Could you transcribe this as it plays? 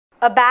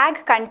a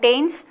bag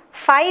contains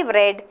 5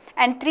 red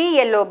and 3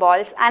 yellow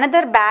balls.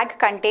 Another bag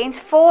contains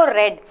 4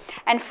 red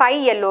and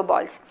 5 yellow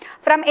balls.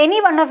 From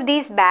any one of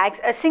these bags,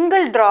 a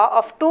single draw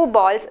of 2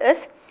 balls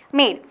is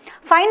made.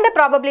 Find the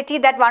probability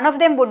that one of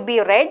them would be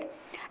red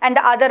and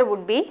the other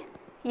would be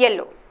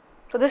yellow.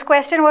 So this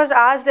question was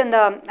asked in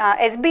the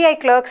SBI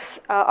clerks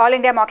All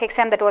India mock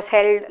exam that was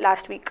held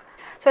last week.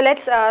 So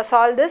let's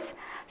solve this.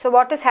 So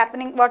what is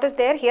happening, what is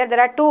there here? There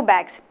are 2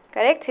 bags,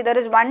 correct? See, there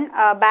is one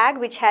bag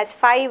which has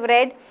 5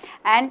 red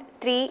and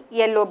 3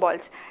 yellow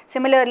balls.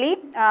 Similarly,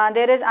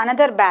 there is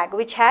another bag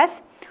which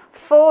has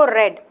 4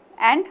 red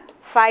and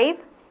 5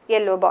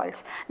 yellow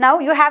balls. Now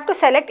you have to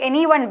select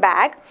any one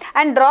bag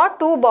and draw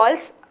 2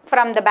 balls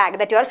from the bag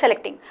that you are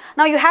selecting.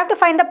 Now you have to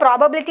find the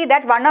probability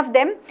that one of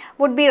them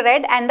would be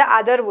red and the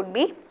other would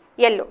be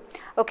yellow.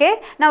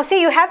 Okay, now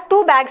see, you have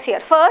 2 bags here.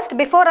 First,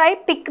 before I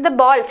pick the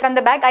ball from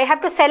the bag, I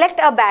have to select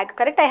a bag,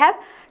 correct? I have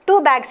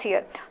 2 bags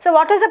here. So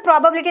what is the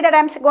probability that I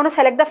am going to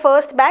select the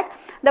first bag?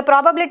 The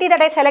probability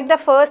that I select the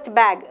first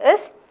bag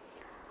is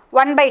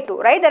 1 by 2,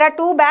 right? There are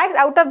 2 bags.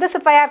 Out of this,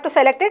 if I have to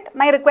select it,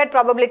 my required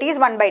probability is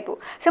 1 by 2.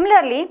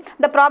 Similarly,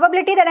 the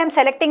probability that I am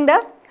selecting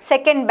the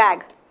second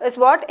bag is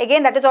what?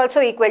 Again, that is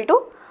also equal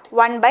to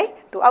 1 by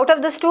 2. Out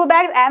of these 2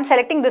 bags, I am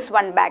selecting this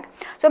one bag.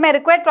 So my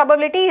required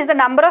probability is the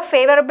number of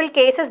favorable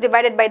cases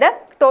divided by the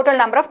total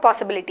number of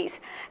possibilities.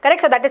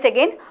 Correct? So that is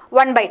again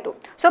 1 by 2.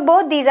 So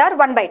both these are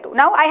 1 by 2.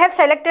 Now I have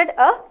selected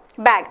a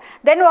bag.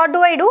 Then what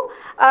do I do?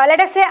 Let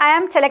us say I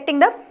am selecting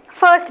the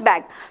first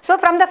bag. So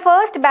from the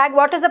first bag,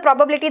 what is the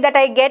probability that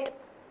I get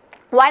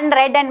 1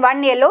 red and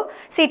 1 yellow?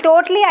 See,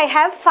 totally I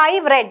have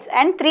 5 reds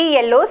and 3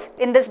 yellows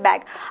in this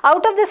bag.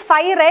 Out of this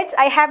 5 reds,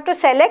 I have to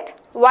select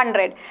 1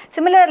 red.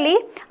 Similarly,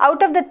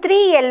 out of the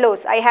 3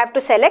 yellows, I have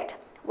to select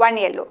 1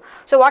 yellow.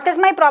 So what is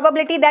my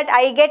probability that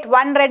I get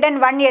 1 red and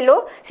 1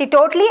 yellow? See,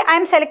 totally I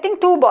am selecting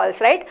 2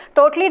 balls, right?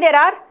 Totally there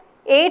are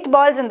 8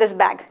 balls in this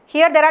bag.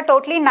 Here there are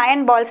totally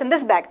 9 balls in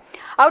this bag.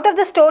 Out of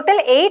this total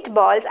 8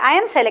 balls, I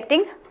am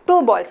selecting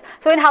 2 balls.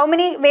 So in how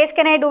many ways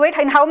can I do it?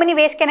 In how many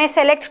ways can I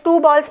select 2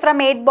 balls from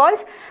 8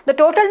 balls? The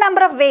total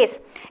number of ways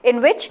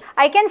in which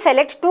I can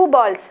select 2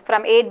 balls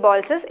from 8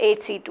 balls is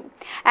 8C2.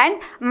 And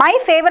my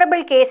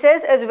favorable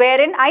cases is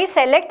wherein I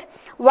select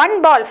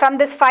 1 ball from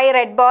this 5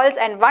 red balls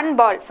and 1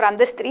 ball from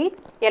this 3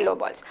 yellow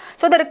balls.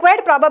 So the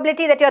required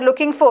probability that you are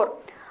looking for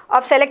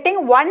of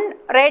selecting 1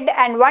 red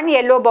and 1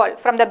 yellow ball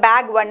from the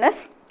bag 1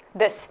 is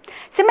this.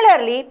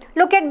 Similarly,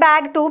 look at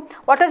bag 2.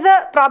 What is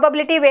the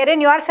probability wherein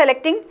you are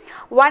selecting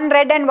 1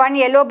 red and 1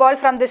 yellow ball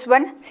from this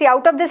one? See,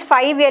 out of this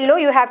 5 yellow,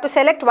 you have to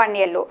select 1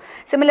 yellow.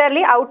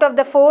 Similarly, out of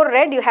the 4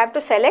 red, you have to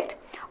select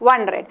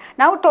 1 red.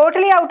 Now,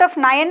 totally out of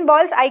 9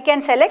 balls, I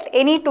can select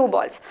any 2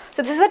 balls.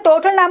 So, this is the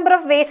total number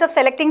of ways of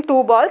selecting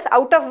 2 balls,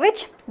 out of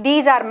which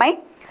these are my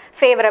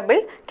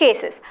favorable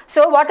cases.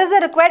 So, what is the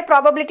required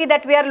probability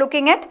that we are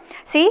looking at?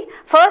 See,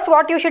 first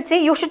what you should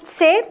see, you should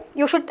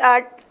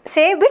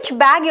say which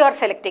bag you are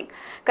selecting,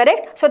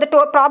 correct? So the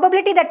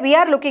probability that we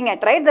are looking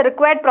at, right, the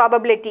required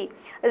probability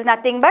is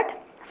nothing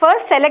but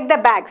first select the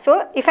bag.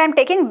 So if I am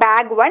taking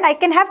bag 1, I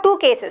can have 2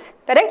 cases,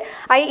 correct?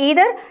 I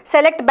either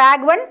select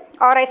bag 1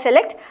 or I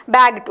select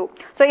bag 2.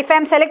 So if I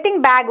am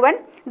selecting bag 1,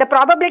 the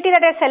probability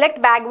that I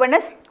select bag 1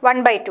 is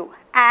 1 by 2,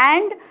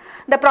 and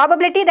the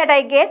probability that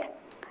I get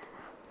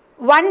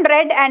 1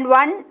 red and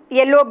 1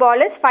 yellow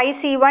ball is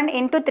 5C1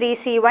 into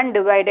 3C1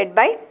 divided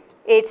by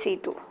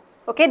 8C2.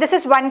 Okay, this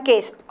is one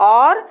case.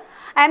 Or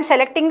I am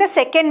selecting the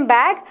second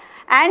bag,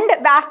 and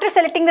after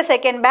selecting the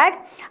second bag,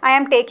 I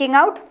am taking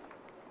out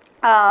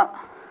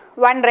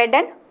 1 red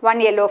and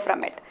 1 yellow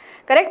from it.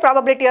 Correct?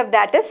 Probability of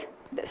that is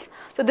this.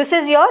 So this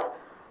is your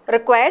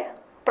required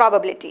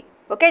probability.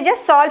 Okay,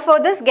 just solve for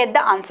this, get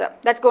the answer.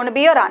 That's going to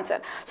be your answer.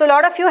 So a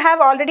lot of you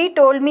have already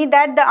told me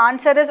that the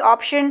answer is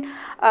option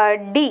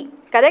D.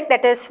 Correct?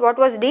 That is, what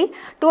was D?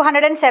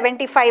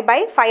 275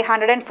 by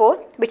 504,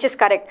 which is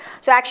correct.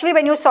 So actually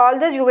when you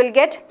solve this, you will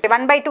get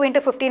 1 by 2 into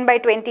 15 by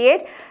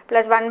 28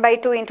 plus 1 by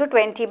 2 into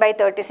 20 by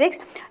 36.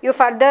 You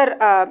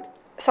further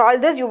solve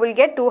this, you will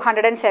get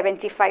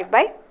 275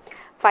 by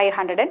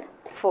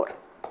 504.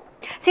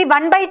 See,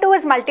 1 by 2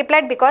 is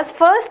multiplied because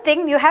first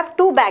thing you have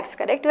 2 bags,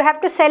 correct? You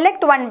have to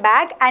select 1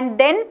 bag and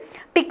then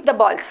pick the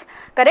balls,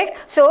 correct?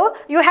 So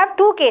you have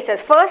 2 cases.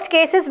 First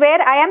case is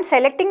where I am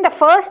selecting the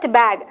first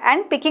bag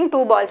and picking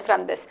 2 balls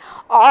from this,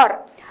 or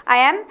I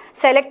am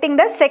selecting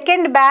the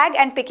second bag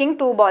and picking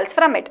 2 balls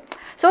from it.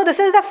 So this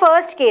is the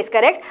first case,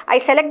 correct? I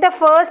select the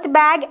first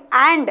bag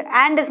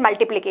and is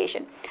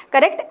multiplication,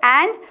 correct?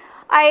 And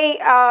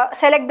I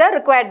select the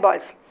required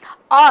balls.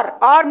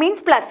 Or means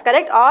plus,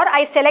 correct? Or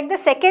I select the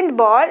second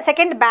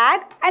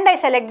bag and I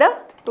select the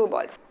 2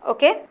 balls.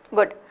 Okay,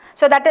 good.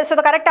 So the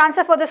correct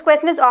answer for this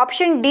question is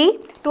option D,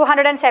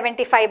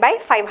 275 by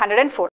 504.